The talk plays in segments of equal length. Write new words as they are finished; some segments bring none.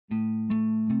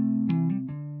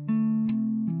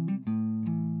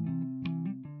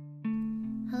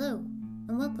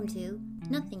welcome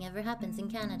to Nothing Ever Happens in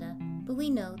Canada, but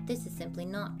we know this is simply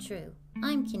not true.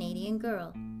 I'm Canadian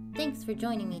Girl. Thanks for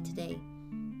joining me today.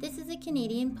 This is a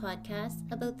Canadian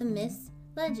podcast about the myths,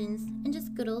 legends, and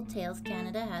just good old tales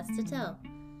Canada has to tell.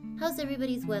 How's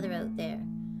everybody's weather out there?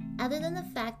 Other than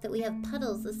the fact that we have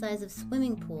puddles the size of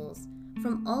swimming pools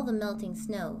from all the melting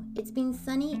snow, it's been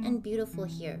sunny and beautiful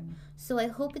here, so I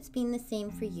hope it's been the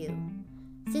same for you.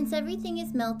 Since everything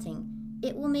is melting,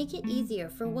 it will make it easier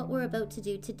for what we're about to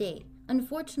do today.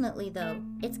 Unfortunately though,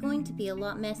 it's going to be a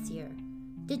lot messier.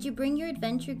 Did you bring your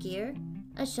adventure gear?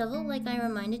 A shovel like I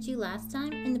reminded you last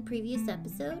time in the previous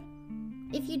episode?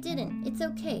 If you didn't, it's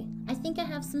okay. I think I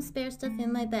have some spare stuff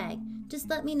in my bag. Just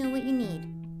let me know what you need.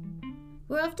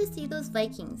 We're off to see those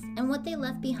Vikings and what they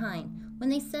left behind when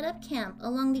they set up camp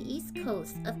along the east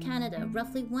coast of Canada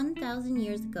roughly 1,000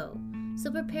 years ago.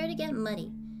 So prepare to get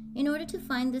muddy. In order to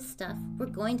find this stuff, we're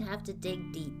going to have to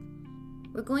dig deep.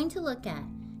 We're going to look at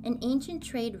an ancient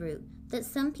trade route that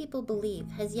some people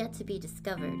believe has yet to be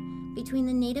discovered between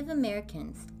the Native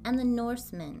Americans and the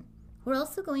Norsemen. We're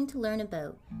also going to learn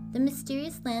about the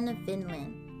mysterious land of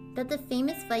Vinland that the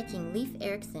famous Viking Leif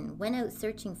Erikson went out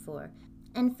searching for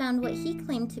and found what he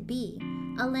claimed to be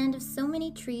a land of so many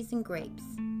trees and grapes.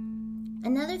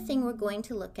 Another thing we're going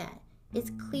to look at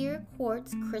is clear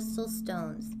quartz crystal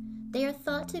stones. They are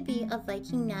thought to be a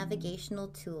Viking navigational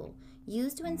tool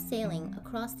used when sailing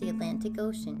across the Atlantic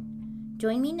Ocean.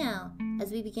 Join me now as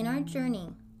we begin our journey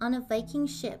on a Viking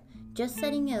ship just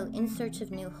setting out in search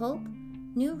of new hope,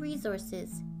 new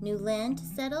resources, new land to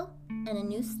settle, and a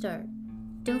new start.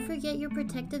 Don't forget your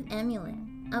protective amulet.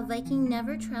 A Viking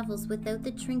never travels without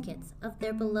the trinkets of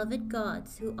their beloved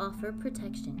gods who offer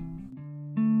protection.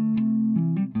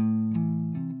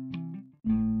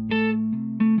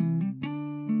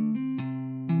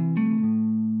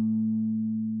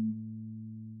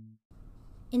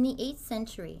 In the 8th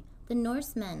century, the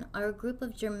Norsemen are a group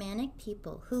of Germanic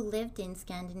people who lived in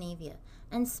Scandinavia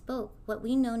and spoke what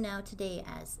we know now today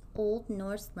as Old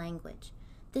Norse language.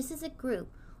 This is a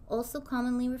group also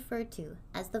commonly referred to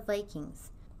as the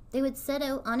Vikings. They would set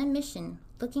out on a mission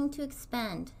looking to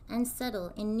expand and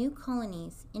settle in new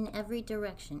colonies in every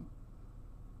direction.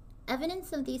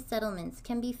 Evidence of these settlements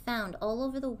can be found all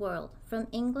over the world, from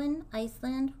England,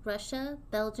 Iceland, Russia,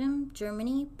 Belgium,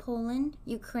 Germany, Poland,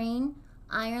 Ukraine,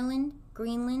 Ireland,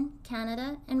 Greenland,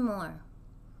 Canada, and more.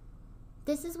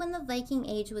 This is when the Viking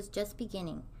Age was just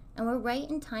beginning, and we're right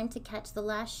in time to catch the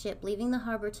last ship leaving the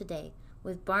harbor today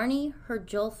with Barney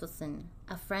Herjolfsson,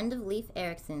 a friend of Leif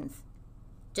Erikson's.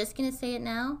 Just gonna say it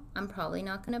now, I'm probably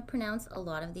not gonna pronounce a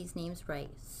lot of these names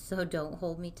right, so don't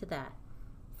hold me to that.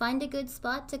 Find a good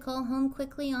spot to call home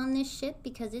quickly on this ship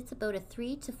because it's about a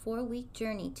 3 to 4 week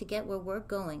journey to get where we're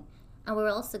going, and we're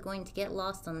also going to get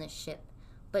lost on this ship.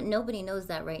 But nobody knows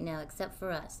that right now except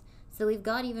for us, so we've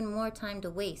got even more time to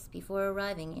waste before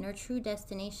arriving in our true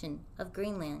destination of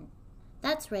Greenland.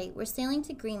 That's right, we're sailing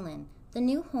to Greenland, the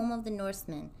new home of the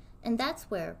Norsemen, and that's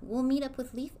where we'll meet up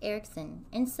with Leif Erikson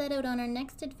and set out on our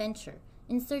next adventure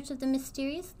in search of the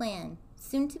mysterious land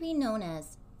soon to be known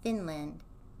as Vinland.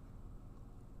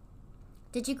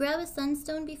 Did you grab a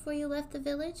sunstone before you left the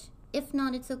village? If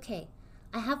not, it's okay.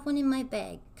 I have one in my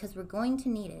bag because we're going to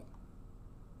need it.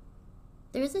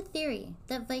 There is a theory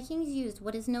that Vikings used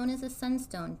what is known as a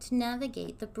sunstone to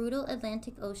navigate the brutal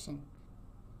Atlantic Ocean.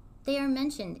 They are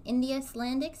mentioned in the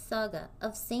Icelandic saga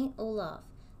of Saint Olaf.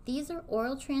 These are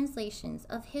oral translations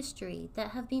of history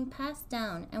that have been passed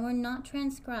down and were not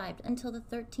transcribed until the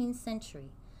 13th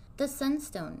century. The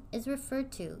sunstone is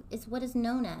referred to as what is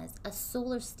known as a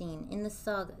solarstein in the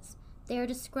sagas. They are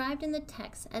described in the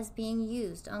text as being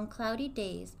used on cloudy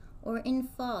days or in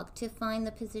fog to find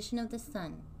the position of the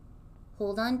sun.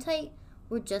 Hold on tight,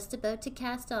 we're just about to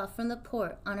cast off from the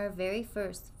port on our very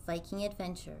first Viking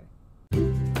adventure.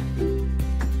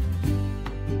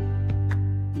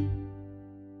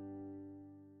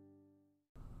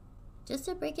 Just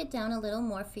to break it down a little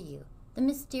more for you, the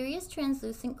mysterious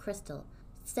translucent crystal,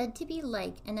 said to be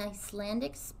like an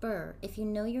Icelandic spur if you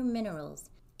know your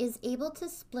minerals, is able to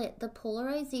split the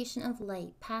polarization of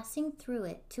light passing through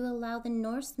it to allow the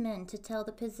Norsemen to tell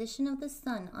the position of the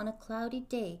sun on a cloudy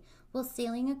day while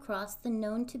sailing across the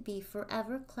known to be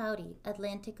forever cloudy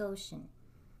Atlantic Ocean.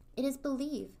 It is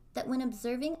believed that when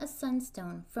observing a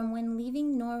sunstone from when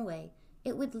leaving Norway,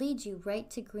 it would lead you right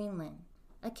to Greenland.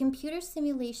 A computer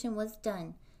simulation was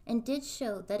done and did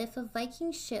show that if a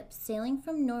Viking ship sailing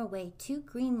from Norway to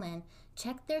Greenland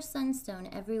checked their sunstone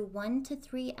every 1 to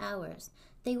 3 hours,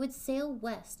 they would sail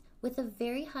west with a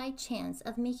very high chance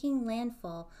of making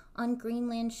landfall on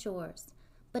Greenland shores.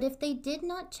 But if they did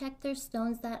not check their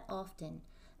stones that often,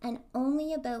 and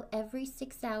only about every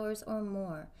 6 hours or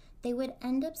more, they would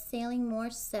end up sailing more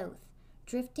south,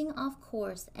 drifting off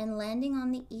course and landing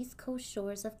on the east coast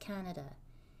shores of Canada.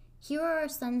 Here are our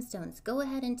sunstones. Go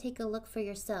ahead and take a look for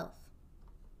yourself.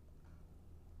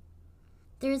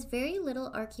 There is very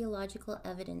little archaeological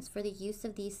evidence for the use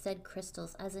of these said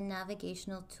crystals as a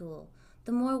navigational tool.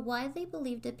 The more widely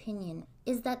believed opinion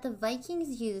is that the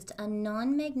Vikings used a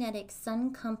non-magnetic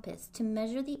sun compass to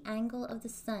measure the angle of the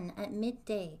sun at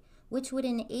midday, which would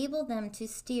enable them to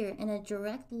steer in a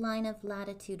direct line of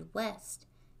latitude west,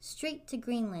 straight to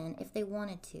Greenland if they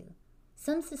wanted to.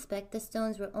 Some suspect the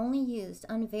stones were only used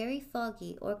on very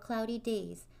foggy or cloudy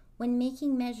days when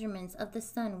making measurements of the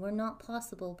sun were not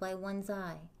possible by one's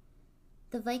eye.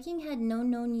 The Viking had no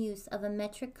known use of a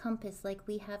metric compass like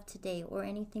we have today or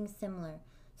anything similar,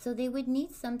 so they would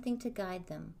need something to guide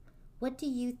them. What do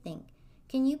you think?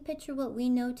 Can you picture what we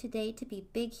know today to be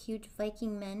big, huge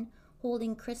Viking men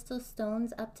holding crystal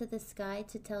stones up to the sky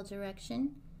to tell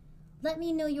direction? Let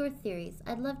me know your theories.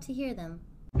 I'd love to hear them.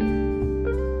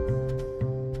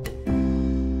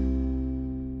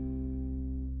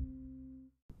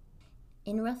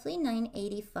 In roughly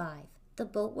 985, the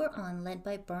boat we're on, led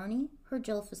by Barney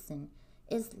Herjulfsson,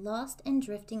 is lost and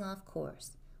drifting off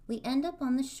course. We end up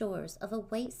on the shores of a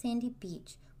white sandy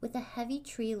beach with a heavy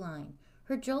tree line.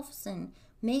 Herjulfsson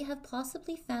may have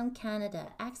possibly found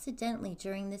Canada accidentally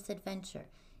during this adventure.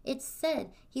 It's said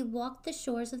he walked the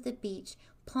shores of the beach,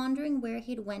 pondering where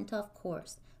he'd went off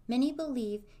course. Many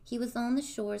believe he was on the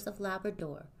shores of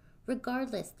Labrador.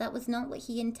 Regardless, that was not what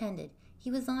he intended. He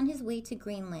was on his way to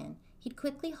Greenland. He'd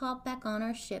quickly hop back on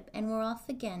our ship and we're off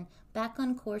again, back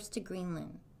on course to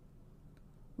Greenland.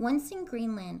 Once in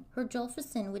Greenland,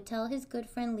 Herjulfsson would tell his good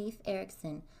friend Leif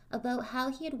Erikson about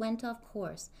how he had went off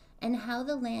course and how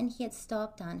the land he had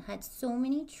stopped on had so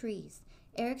many trees.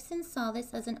 Erikson saw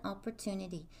this as an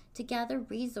opportunity to gather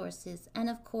resources and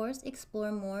of course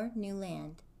explore more new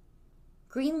land.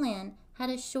 Greenland had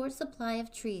a short supply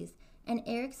of trees and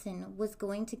Erikson was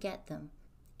going to get them.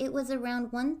 It was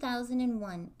around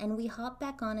 1001 and we hopped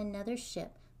back on another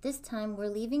ship. This time we're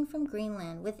leaving from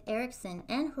Greenland with Erikson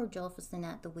and Herjulfsson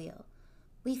at the wheel.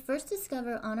 We first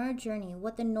discover on our journey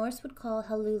what the Norse would call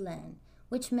Helluland,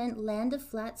 which meant land of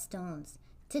flat stones.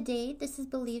 Today this is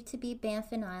believed to be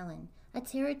Baffin Island, a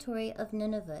territory of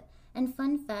Nunavut, and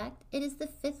fun fact, it is the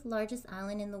 5th largest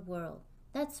island in the world.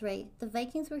 That's right, the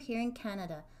Vikings were here in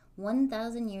Canada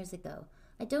 1,000 years ago.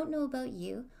 I don't know about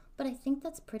you, but I think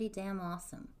that's pretty damn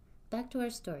awesome. Back to our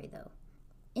story though.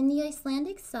 In the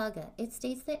Icelandic saga, it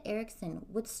states that Erikson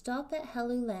would stop at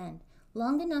Helluland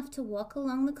long enough to walk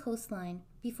along the coastline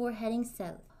before heading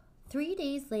south. 3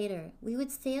 days later, we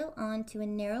would sail on to a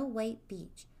narrow white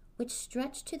beach, which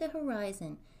stretched to the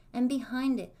horizon, and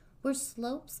behind it were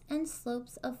slopes and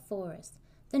slopes of forest.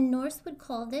 The Norse would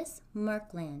call this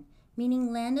Markland,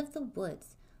 meaning land of the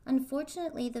woods.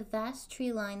 Unfortunately, the vast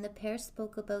tree line the pair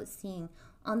spoke about seeing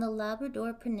on the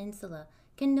Labrador Peninsula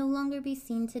can no longer be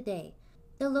seen today.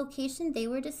 The location they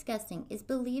were discussing is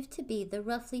believed to be the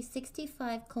roughly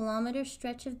 65-kilometer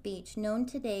stretch of beach known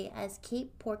today as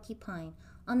Cape Porcupine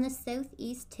on the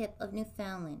southeast tip of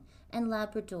Newfoundland and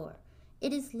Labrador.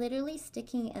 It is literally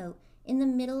sticking out in the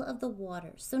middle of the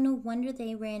water, so no wonder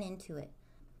they ran into it.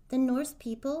 The Norse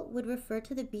people would refer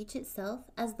to the beach itself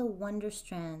as the Wonder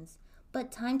Strands.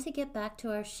 But time to get back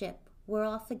to our ship. We're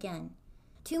off again.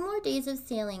 2 more days of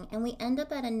sailing and we end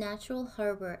up at a natural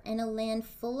harbor and a land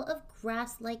full of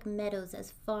grass-like meadows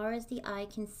as far as the eye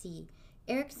can see.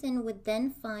 Erikson would then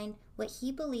find what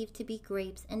he believed to be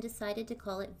grapes and decided to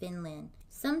call it Vinland.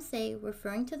 Some say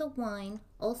referring to the wine,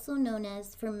 also known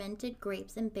as fermented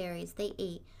grapes and berries they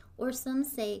ate, or some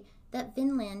say that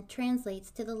Vinland translates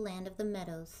to the land of the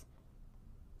meadows.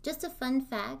 Just a fun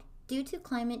fact, due to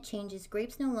climate changes,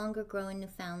 grapes no longer grow in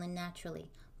Newfoundland naturally,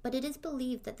 but it is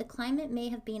believed that the climate may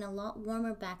have been a lot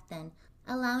warmer back then,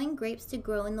 allowing grapes to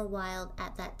grow in the wild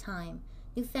at that time.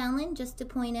 Newfoundland, just to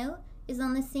point out, is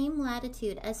on the same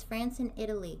latitude as France and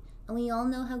Italy, and we all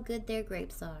know how good their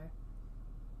grapes are.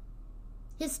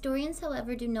 Historians,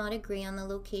 however, do not agree on the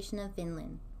location of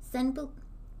Vinland.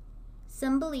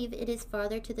 Some believe it is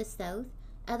farther to the south.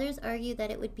 Others argue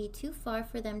that it would be too far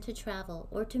for them to travel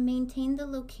or to maintain the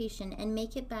location and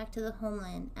make it back to the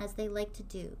homeland as they like to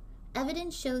do.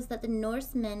 Evidence shows that the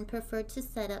Norse men preferred to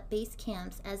set up base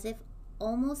camps as if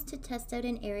almost to test out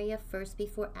an area first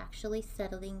before actually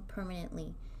settling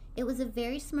permanently. It was a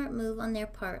very smart move on their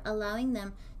part, allowing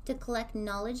them to collect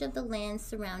knowledge of the lands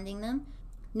surrounding them,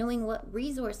 knowing what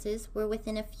resources were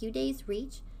within a few days'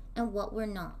 reach and what were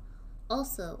not.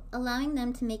 Also, allowing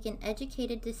them to make an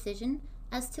educated decision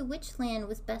as to which land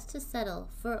was best to settle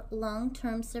for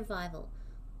long-term survival,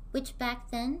 which back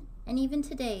then and even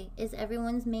today is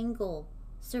everyone's main goal: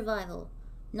 survival.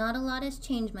 Not a lot has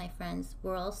changed, my friends.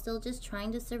 We're all still just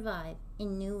trying to survive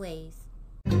in new ways.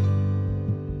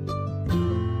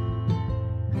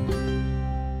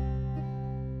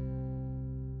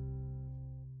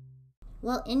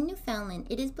 While in Newfoundland,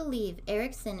 it is believed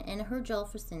Erickson and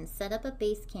Herjolferson set up a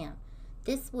base camp.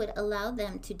 This would allow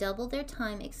them to double their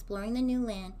time exploring the new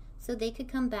land so they could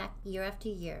come back year after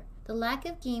year. The lack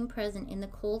of game present in the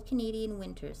cold Canadian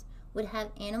winters would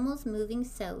have animals moving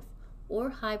south or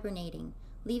hibernating,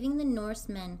 leaving the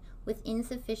Norsemen with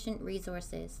insufficient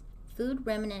resources. Food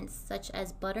remnants such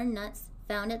as butternuts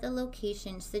found at the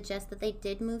location suggest that they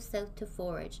did move south to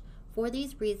forage. For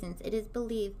these reasons, it is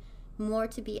believed more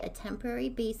to be a temporary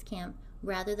base camp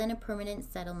rather than a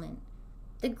permanent settlement.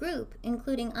 The group,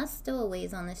 including us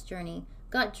stowaways on this journey,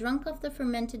 got drunk off the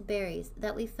fermented berries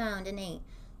that we found and ate.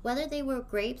 Whether they were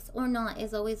grapes or not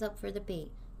is always up for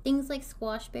debate. Things like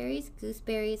squash berries,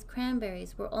 gooseberries,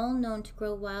 cranberries were all known to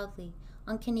grow wildly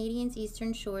on Canadians'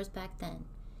 eastern shores back then.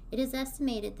 It is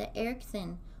estimated that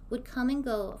Erickson would come and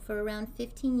go for around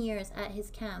 15 years at his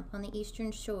camp on the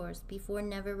eastern shores before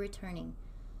never returning.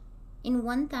 In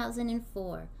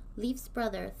 1004, Leif's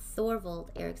brother Thorvald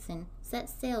Erickson set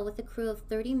sail with a crew of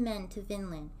 30 men to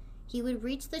Vinland. He would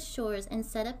reach the shores and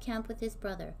set up camp with his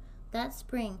brother. That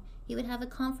spring, he would have a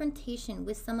confrontation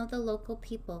with some of the local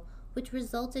people, which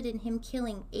resulted in him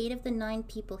killing 8 of the 9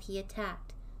 people he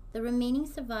attacked. The remaining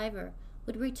survivor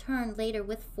would return later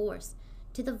with force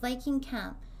to the Viking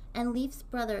camp, and Leif's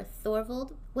brother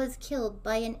Thorvald was killed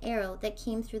by an arrow that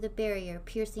came through the barrier,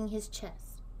 piercing his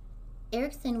chest.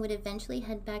 Erickson would eventually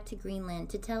head back to Greenland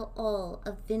to tell all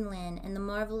of Vinland and the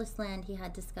marvelous land he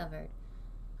had discovered.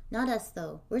 Not us,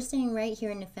 though. We're staying right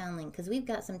here in Newfoundland because we've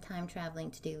got some time traveling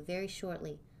to do very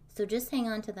shortly, so just hang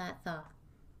on to that thought.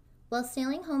 While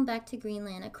sailing home back to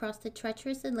Greenland across the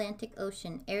treacherous Atlantic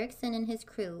Ocean, Erickson and his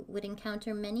crew would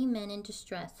encounter many men in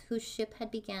distress whose ship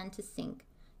had begun to sink.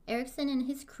 Erickson and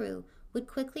his crew would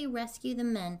quickly rescue the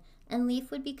men, and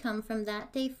Leif would become from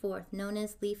that day forth known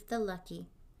as Leif the Lucky.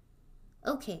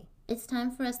 Okay, it's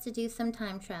time for us to do some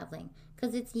time traveling,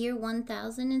 because it's year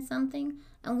 1000 and something,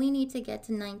 and we need to get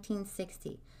to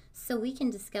 1960, so we can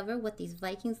discover what these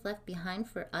Vikings left behind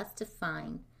for us to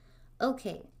find.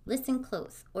 Okay, listen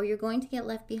close, or you're going to get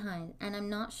left behind, and I'm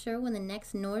not sure when the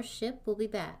next Norse ship will be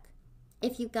back.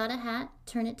 If you've got a hat,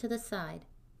 turn it to the side.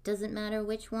 Doesn't matter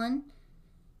which one.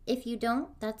 If you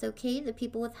don't, that's okay. The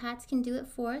people with hats can do it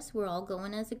for us. We're all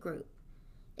going as a group.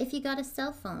 If you got a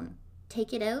cell phone,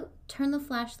 take it out, turn the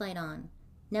flashlight on.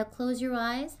 Now close your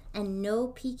eyes, and no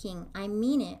peeking. I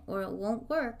mean it, or it won't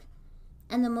work.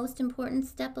 And the most important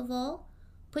step of all,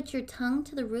 put your tongue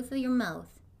to the roof of your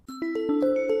mouth.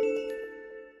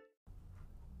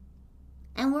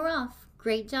 And we're off.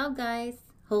 Great job, guys.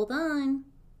 Hold on.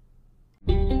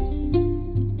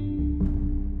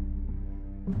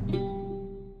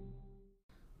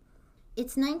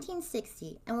 It's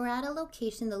 1960, and we're at a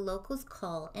location the locals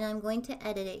call, and I'm going to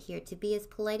edit it here to be as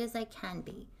polite as I can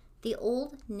be, the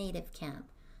Old Native Camp.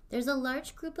 There's a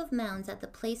large group of mounds at the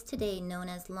place today known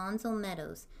as Lonzo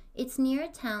Meadows. It's near a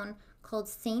town called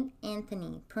St.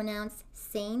 Anthony, pronounced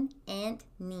Saint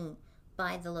Ant-Ni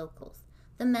by the locals.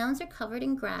 The mounds are covered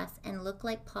in grass and look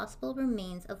like possible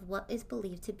remains of what is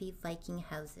believed to be Viking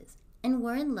houses. And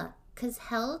we're in luck, because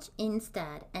Helge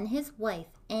Ingstad and his wife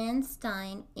Anne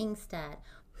Stein Ingstad,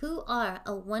 who are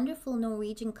a wonderful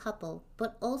Norwegian couple,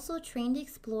 but also trained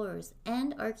explorers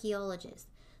and archaeologists.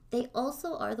 They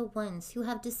also are the ones who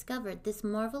have discovered this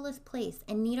marvelous place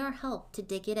and need our help to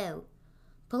dig it out.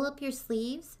 Pull up your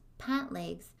sleeves, pant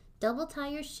legs, double tie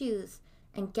your shoes,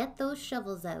 and get those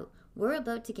shovels out. We're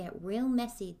about to get real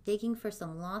messy digging for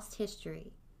some lost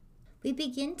history. We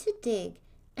begin to dig,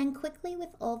 and quickly, with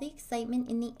all the excitement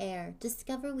in the air,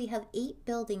 discover we have 8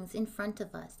 buildings in front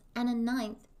of us, and a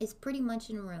 9th is pretty much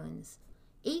in ruins.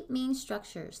 8 main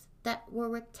structures that were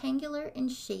rectangular in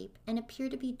shape and appear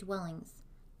to be dwellings.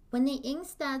 When the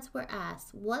Ingstads were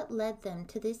asked what led them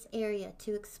to this area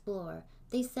to explore,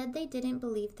 they said they didn't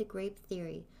believe the grape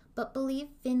theory, but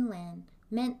believed Vinland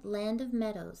meant land of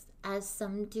meadows, as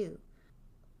some do.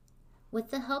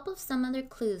 With the help of some other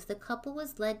clues, the couple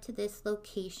was led to this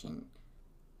location.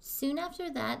 Soon after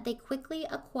that, they quickly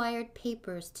acquired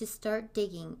papers to start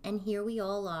digging, and here we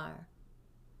all are.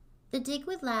 The dig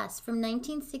would last from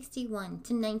 1961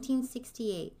 to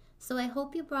 1968, so I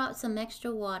hope you brought some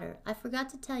extra water. I forgot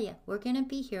to tell you, we're going to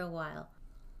be here a while.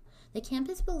 The camp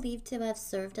is believed to have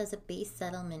served as a base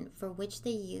settlement for which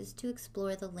they used to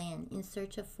explore the land in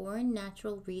search of foreign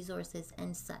natural resources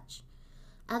and such.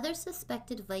 Other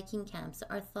suspected Viking camps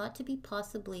are thought to be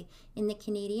possibly in the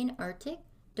Canadian Arctic.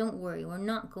 Don't worry, we're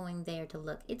not going there to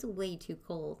look. It's way too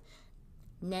cold.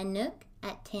 Nanook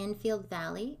at Tanfield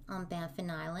Valley on Baffin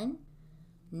Island,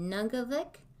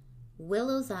 Nunavik,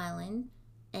 Willows Island,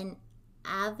 and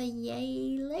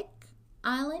Avayalik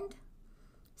Island.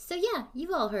 So yeah,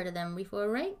 you've all heard of them before,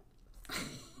 right?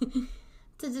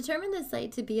 To determine the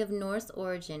site to be of Norse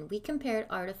origin, we compared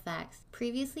artifacts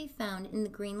previously found in the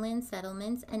Greenland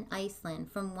settlements and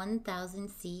Iceland from 1000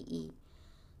 CE.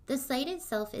 The site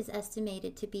itself is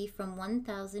estimated to be from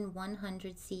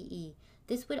 1100 CE.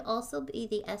 This would also be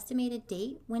the estimated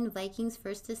date when Vikings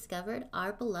first discovered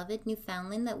our beloved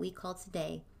Newfoundland that we call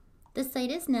today. The site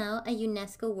is now a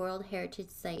UNESCO World Heritage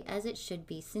Site, as it should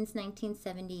be, since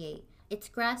 1978. It's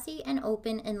grassy and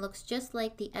open and looks just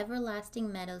like the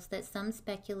everlasting meadows that some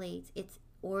speculate its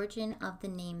origin of the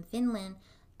name Finland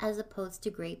as opposed to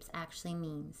grapes actually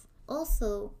means.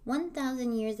 Also,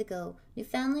 1,000 years ago,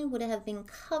 Newfoundland would have been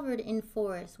covered in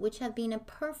forests, which have been a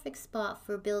perfect spot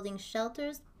for building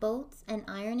shelters, boats, and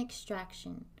iron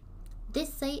extraction.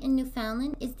 This site in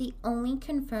Newfoundland is the only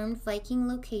confirmed Viking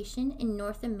location in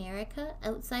North America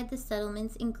outside the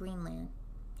settlements in Greenland.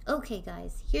 Okay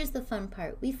guys, here's the fun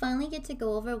part. We finally get to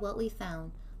go over what we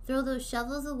found. Throw those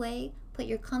shovels away, put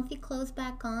your comfy clothes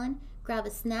back on, grab a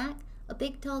snack, a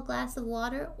big tall glass of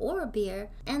water or a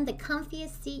beer, and the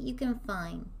comfiest seat you can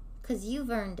find, 'cause you've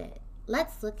earned it.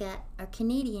 Let's look at our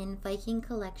Canadian Viking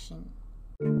collection.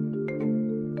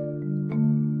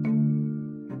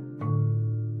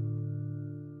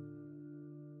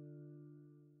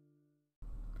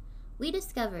 We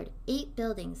discovered 8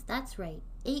 buildings. That's right,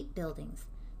 8 buildings.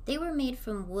 They were made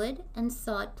from wood and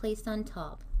sod placed on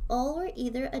top. All were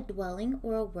either a dwelling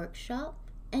or a workshop,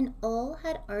 and all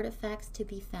had artifacts to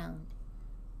be found.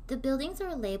 The buildings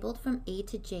are labeled from A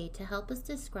to J to help us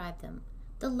describe them.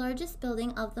 The largest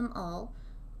building of them all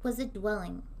was a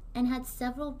dwelling and had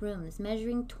several rooms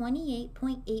measuring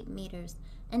 28.8 meters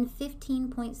and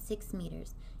 15.6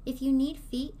 meters. If you need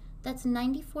feet, that's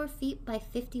 94 feet by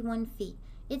 51 feet.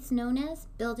 It's known as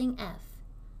Building F.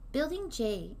 Building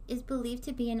J is believed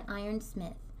to be an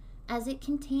ironsmith, as it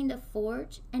contained a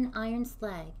forge and iron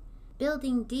slag.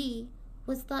 Building D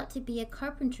was thought to be a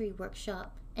carpentry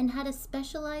workshop and had a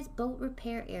specialized boat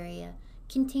repair area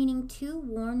containing 2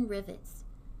 worn rivets.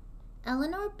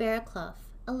 Eleanor Barraclough,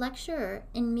 a lecturer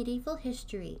in medieval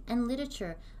history and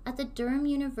literature at the Durham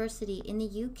University in the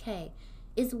UK,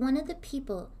 is one of the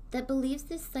people that believes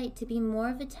this site to be more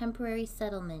of a temporary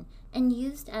settlement and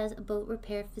used as a boat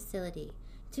repair facility.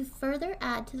 To further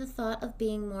add to the thought of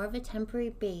being more of a temporary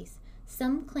base,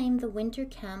 some claim the winter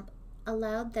camp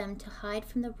allowed them to hide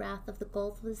from the wrath of the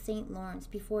Gulf of the St. Lawrence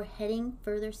before heading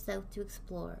further south to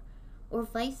explore, or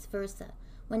vice versa.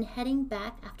 When heading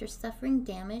back after suffering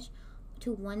damage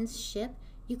to one's ship,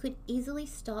 you could easily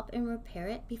stop and repair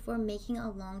it before making a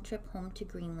long trip home to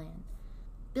Greenland.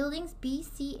 Buildings B,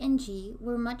 C, and G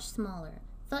were much smaller,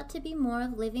 thought to be more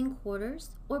of living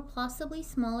quarters or possibly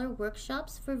smaller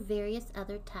workshops for various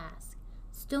other tasks.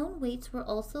 Stone weights were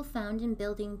also found in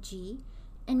Building G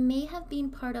and may have been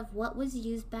part of what was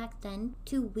used back then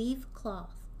to weave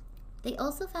cloth. They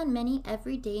also found many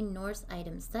everyday Norse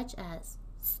items such as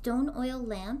stone oil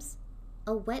lamps,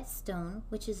 a whetstone,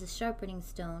 which is a sharpening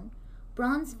stone,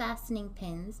 bronze fastening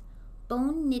pins,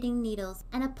 bone knitting needles,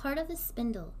 and a part of a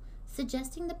spindle,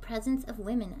 suggesting the presence of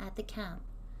women at the camp.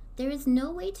 There is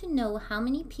no way to know how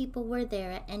many people were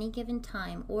there at any given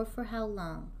time or for how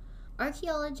long.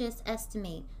 Archaeologists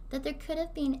estimate that there could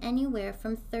have been anywhere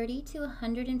from 30 to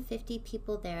 150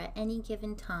 people there at any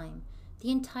given time.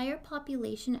 The entire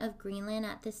population of Greenland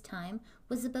at this time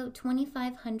was about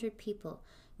 2,500 people,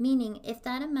 meaning if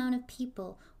that amount of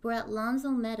people were at Lonzo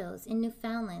Meadows in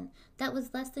Newfoundland, that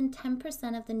was less than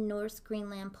 10% of the Norse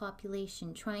Greenland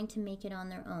population trying to make it on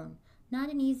their own.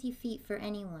 Not an easy feat for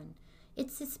anyone.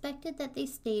 It's suspected that they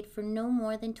stayed for no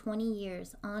more than 20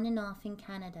 years on and off in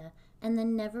Canada and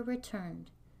then never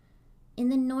returned. In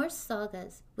the Norse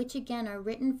sagas, which again are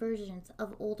written versions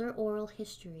of older oral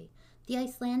history, the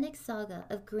Icelandic saga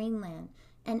of Greenland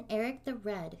and Eric the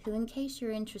Red, who in case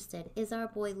you're interested is our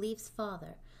boy Leif's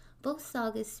father, both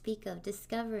sagas speak of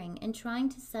discovering and trying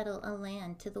to settle a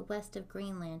land to the west of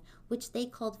Greenland, which they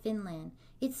called Finland.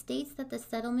 It states that the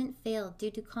settlement failed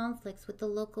due to conflicts with the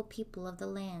local people of the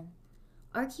land.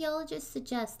 Archaeologists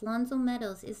suggest Lonzo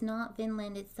Meadows is not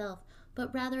Vinland itself,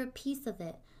 but rather a piece of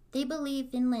it. They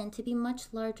believe Vinland to be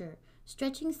much larger,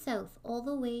 stretching south all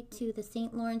the way to the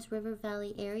St. Lawrence River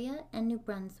Valley area and New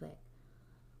Brunswick.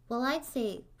 Well, I'd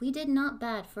say we did not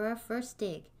bad for our first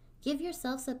dig. Give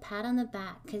yourselves a pat on the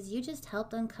back because you just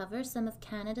helped uncover some of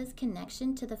Canada's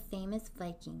connection to the famous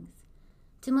Vikings.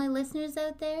 To my listeners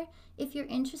out there, if you're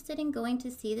interested in going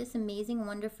to see this amazing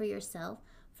wonder for yourself,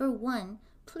 for one,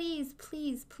 please,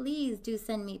 please, please do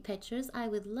send me pictures. I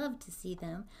would love to see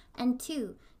them. And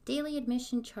two, daily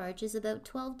admission charge is about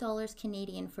 $12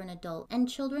 Canadian for an adult, and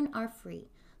children are free.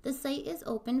 The site is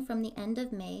open from the end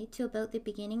of May to about the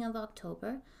beginning of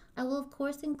October. I will of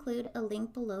course include a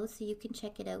link below so you can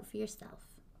check it out for yourself.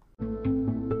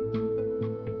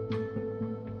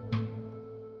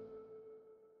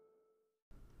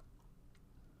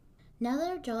 Now that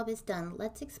our job is done,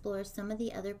 let's explore some of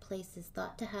the other places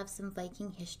thought to have some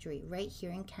Viking history right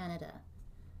here in Canada.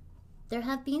 There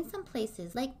have been some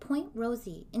places like Point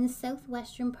Rosie in the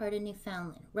southwestern part of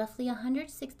Newfoundland, roughly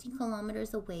 160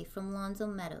 kilometers away from Lonzo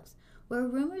Meadows, where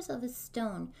rumors of a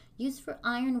stone used for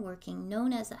ironworking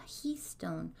known as a heath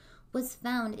stone was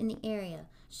found in the area.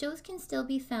 Shows can still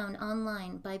be found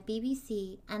online by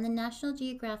BBC and the National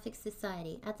Geographic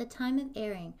Society. At the time of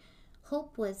airing,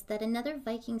 hope was that another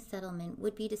Viking settlement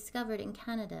would be discovered in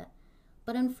Canada.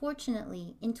 But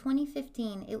unfortunately, in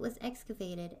 2015 it was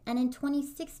excavated, and in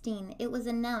 2016 it was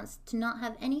announced to not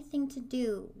have anything to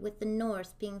do with the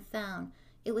Norse being found.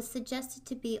 It was suggested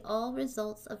to be all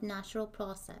results of natural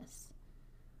process.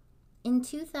 In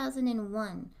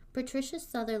 2001, Patricia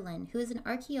Sutherland, who is an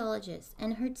archaeologist,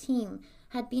 and her team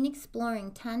had been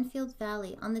exploring Tanfield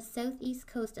Valley on the southeast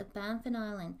coast of Baffin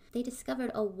Island. They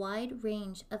discovered a wide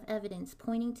range of evidence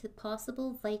pointing to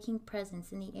possible Viking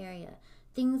presence in the area.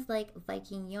 Things like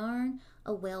Viking yarn,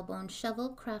 a whalebone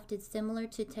shovel crafted similar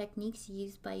to techniques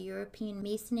used by European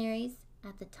masonries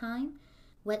at the time,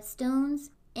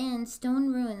 whetstones, and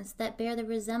stone ruins that bear the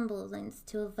resemblance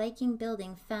to a Viking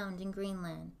building found in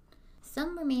Greenland.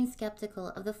 Some remain skeptical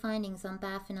of the findings on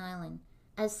Baffin Island,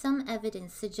 as some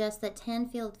evidence suggests that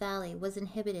Tanfield Valley was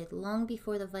inhabited long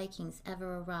before the Vikings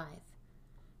ever arrived.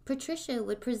 Patricia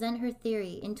would present her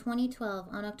theory in 2012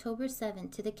 on October 7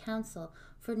 to the Council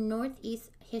for Northeast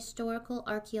Historical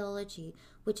Archaeology,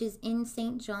 which is in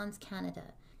St. John's,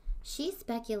 Canada. She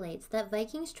speculates that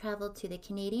Vikings traveled to the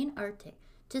Canadian Arctic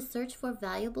to search for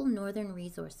valuable northern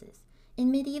resources. In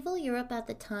medieval Europe at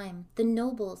the time, the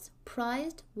nobles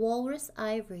prized walrus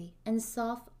ivory and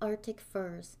soft Arctic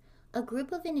furs. A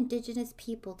group of indigenous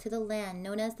people to the land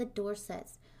known as the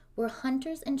Dorsets were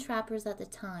hunters and trappers at the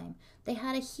time. They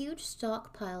had a huge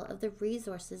stockpile of the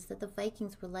resources that the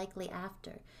Vikings were likely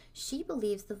after. She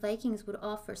believes the Vikings would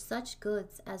offer such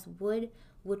goods as wood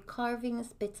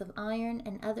carvings, bits of iron,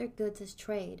 and other goods as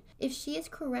trade. If she is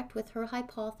correct with her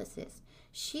hypothesis,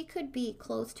 she could be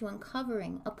close to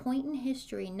uncovering a point in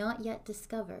history not yet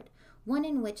discovered, one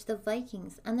in which the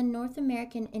Vikings and the North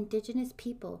American indigenous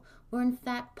people were in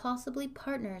fact possibly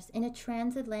partners in a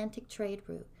transatlantic trade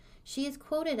route. She is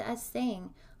quoted as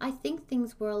saying, "I think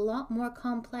things were a lot more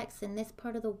complex in this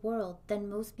part of the world than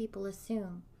most people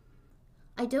assume."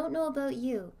 I don't know about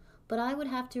you, but I would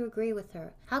have to agree with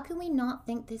her. How can we not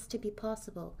think this to be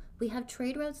possible? We have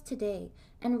trade routes today,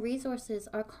 and resources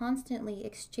are constantly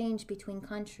exchanged between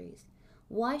countries.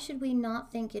 Why should we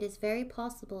not think it is very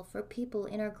possible for people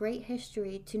in our great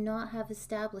history to not have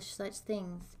established such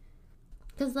things?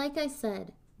 Because like I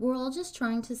said, we're all just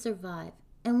trying to survive,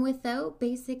 and without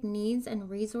basic needs and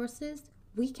resources,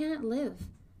 we can't live.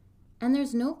 And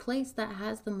there's no place that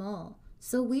has them all,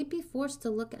 so we'd be forced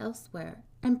to look elsewhere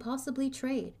and possibly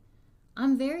trade.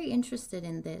 I'm very interested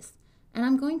in this, and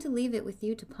I'm going to leave it with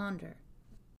you to ponder.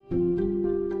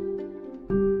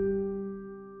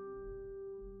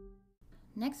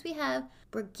 Next we have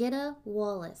Brigitta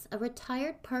Wallace, a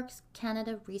retired Parks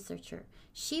Canada researcher.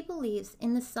 She believes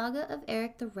in the saga of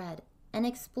Eric the Red. An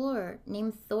explorer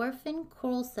named Thorfinn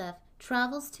Korlsef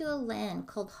travels to a land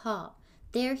called Hop.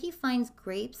 There he finds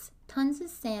grapes, tons of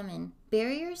salmon,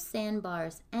 barriers,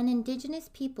 sandbars, and indigenous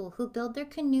people who build their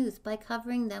canoes by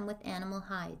covering them with animal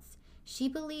hides. She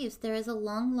believes there is a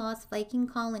long-lost Viking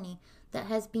colony that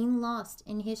has been lost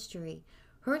in history.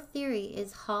 Her theory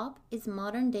is Hop is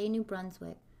modern-day New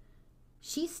Brunswick.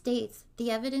 She states the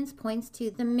evidence points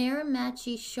to the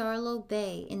Miramichi Charlot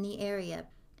Bay in the area.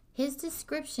 His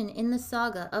description in the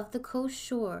saga of the coast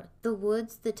shore, the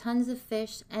woods, the tons of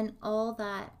fish, and all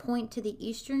that point to the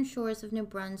eastern shores of New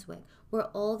Brunswick, where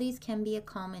all these can be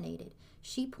accommodated.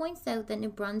 She points out that New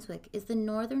Brunswick is the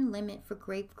northern limit for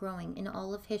grape growing in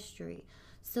all of history,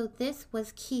 so this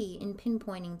was key in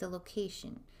pinpointing the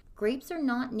location. Grapes are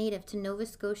not native to Nova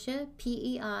Scotia,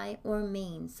 PEI, or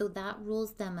Maine, so that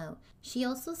rules them out. She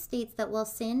also states that while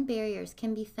sand barriers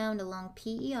can be found along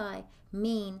PEI,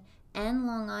 Maine, and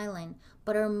Long Island,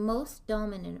 but are most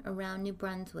dominant around New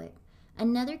Brunswick.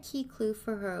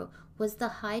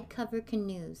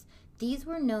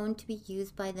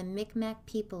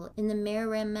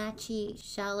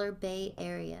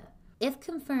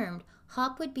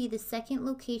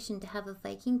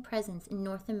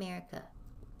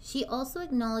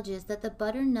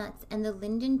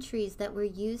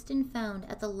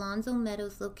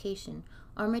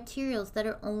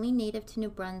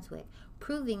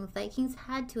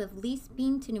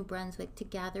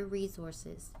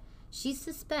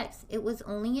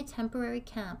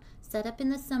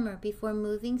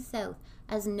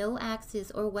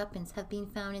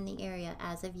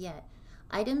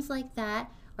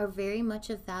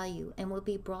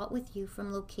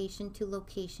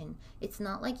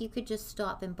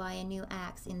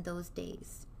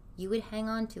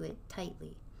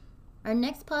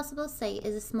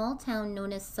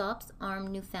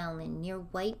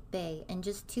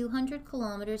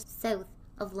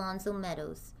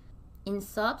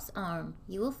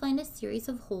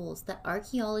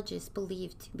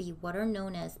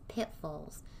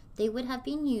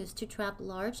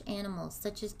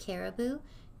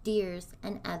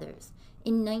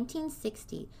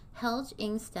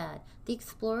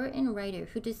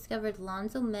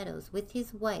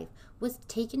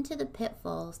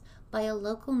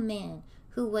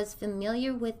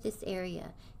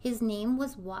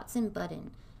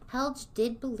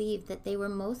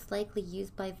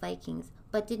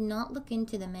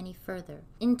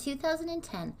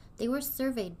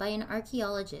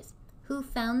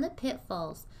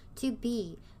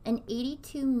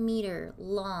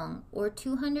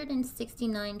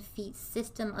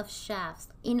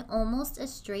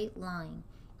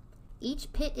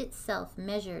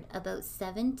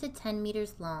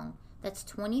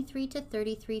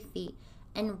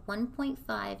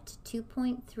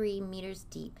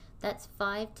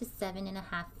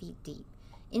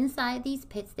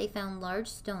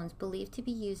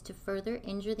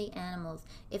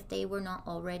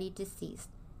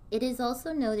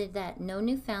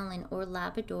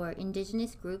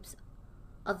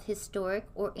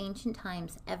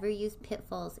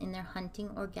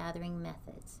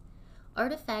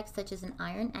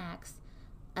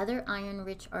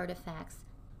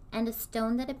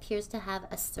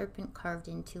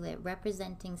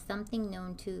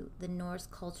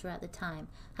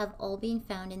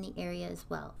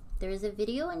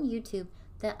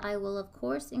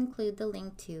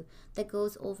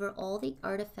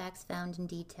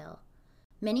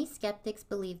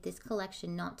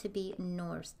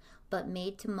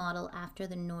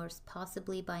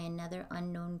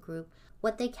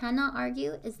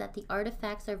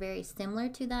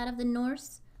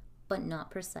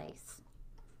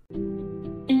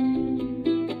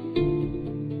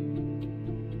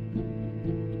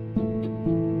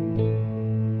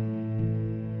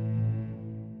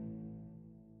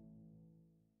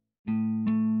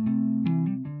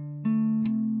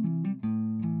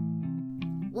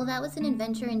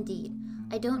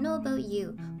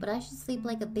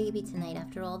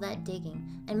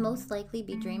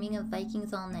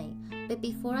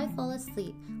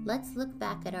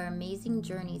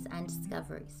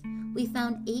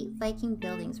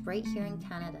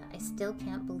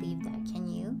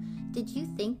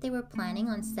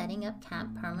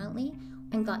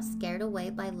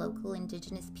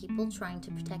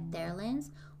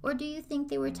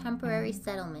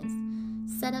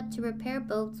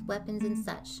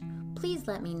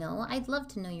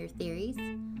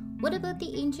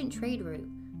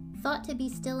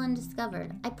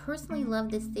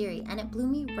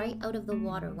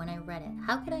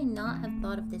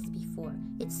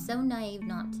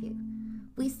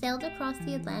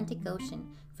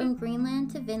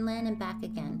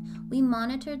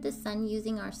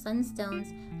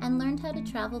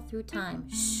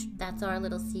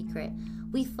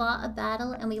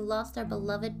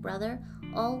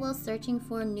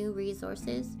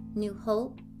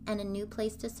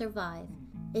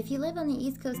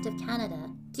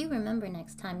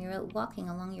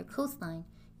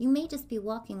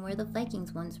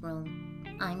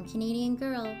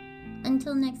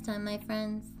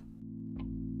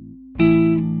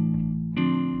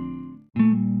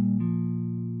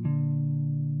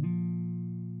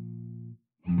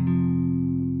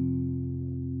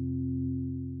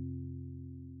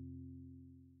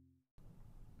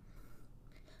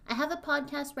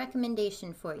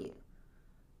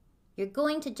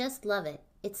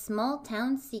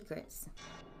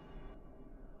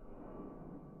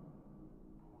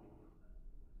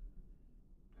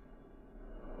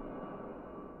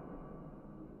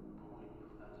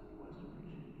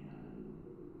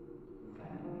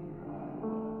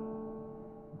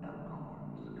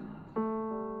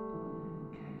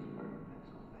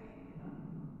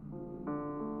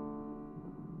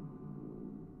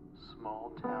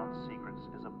 Small Town Secrets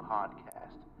is a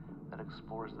podcast that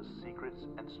explores the secrets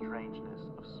and strangeness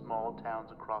of small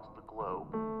towns across the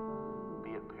globe,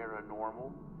 be it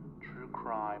paranormal, true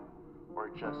crime, or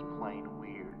just plain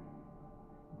weird.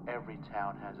 Every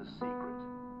town has a secret.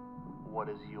 What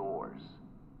is yours?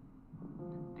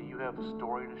 Do you have a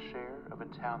story to share of a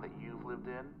town that you've lived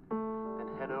in?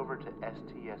 Then head over to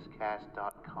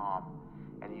stscast.com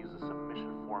and use the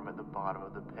submission form at the bottom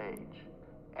of the page.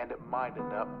 And it might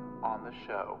end up on the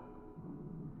show.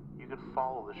 You can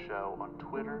follow the show on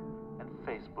Twitter and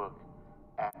Facebook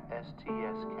at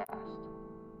STScast.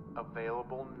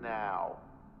 Available now,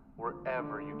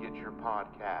 wherever you get your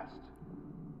podcast.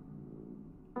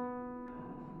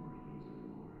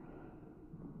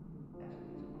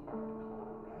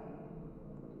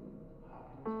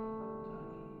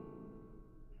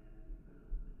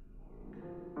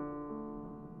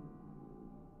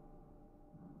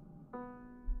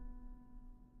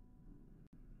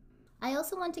 I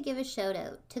also want to give a shout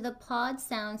out to the Pod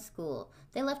Sound School.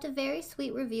 They left a very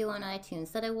sweet review on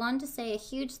iTunes that I wanted to say a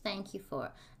huge thank you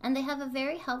for. And they have a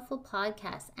very helpful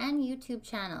podcast and YouTube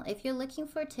channel if you're looking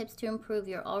for tips to improve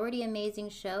your already amazing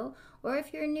show, or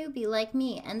if you're a newbie like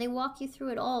me and they walk you through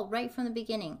it all right from the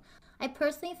beginning. I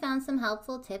personally found some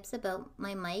helpful tips about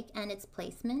my mic and its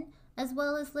placement, as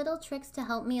well as little tricks to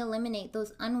help me eliminate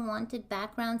those unwanted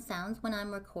background sounds when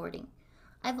I'm recording.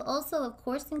 I've also, of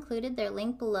course, included their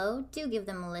link below. Do give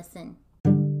them a listen.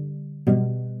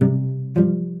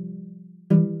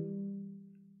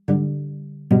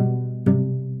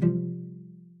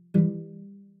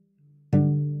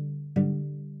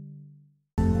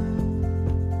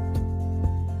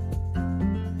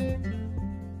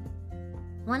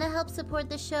 Want to help support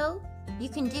the show? You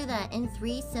can do that in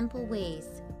 3 simple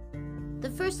ways. The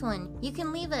first one, you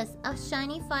can leave us a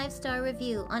shiny 5-star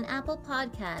review on Apple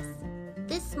Podcasts.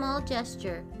 This small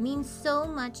gesture means so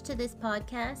much to this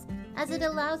podcast as it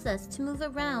allows us to move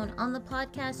around on the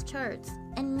podcast charts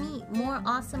and meet more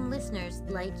awesome listeners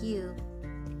like you.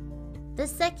 The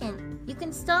second, you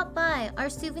can stop by our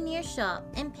souvenir shop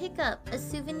and pick up a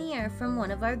souvenir from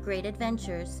one of our great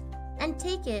adventures and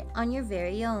take it on your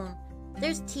very own.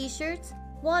 There's t-shirts,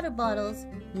 water bottles,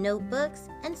 notebooks,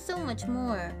 and so much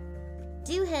more.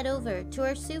 Do head over to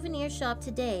our souvenir shop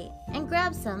today and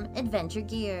grab some adventure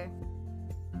gear.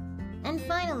 And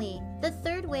finally, the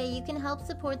third way you can help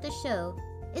support the show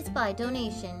is by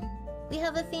donation. We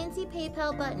have a fancy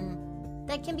PayPal button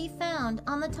that can be found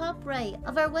on the top right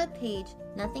of our webpage,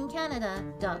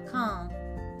 nothingcanada.com.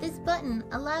 This button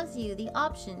allows you the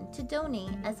option to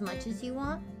donate as much as you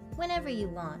want, whenever you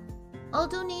want. All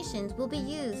donations will be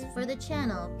used for the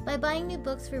channel by buying new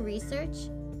books for research,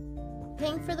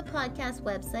 paying for the podcast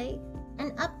website,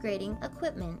 and upgrading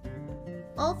equipment.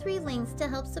 All 3 links to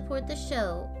help support the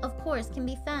show, of course, can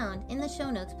be found in the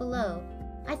show notes below.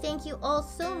 I thank you all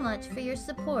so much for your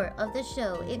support of the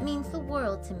show. It means the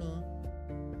world to me.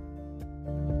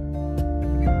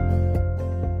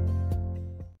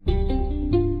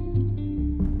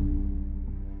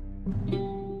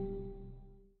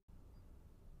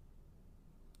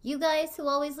 You guys who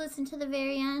always listen to the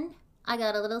very end, I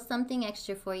got a little something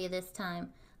extra for you this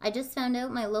time. I just found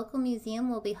out my local museum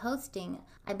will be hosting,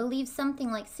 I believe, something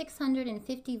like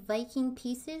 650 Viking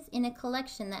pieces in a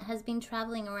collection that has been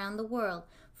traveling around the world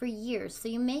for years, so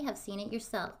you may have seen it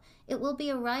yourself. It will be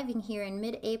arriving here in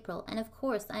mid-April, and of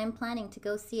course I am planning to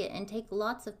go see it and take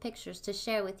lots of pictures to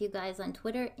share with you guys on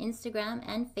Twitter, Instagram,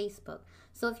 and Facebook.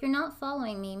 So if you're not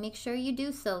following me, make sure you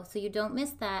do so you don't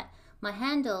miss that. My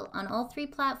handle on all 3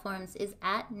 platforms is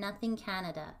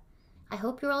 @NothingCanada. I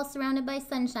hope you're all surrounded by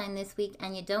sunshine this week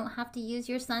and you don't have to use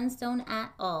your sunstone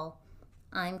at all.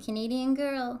 I'm Canadian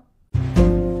Girl.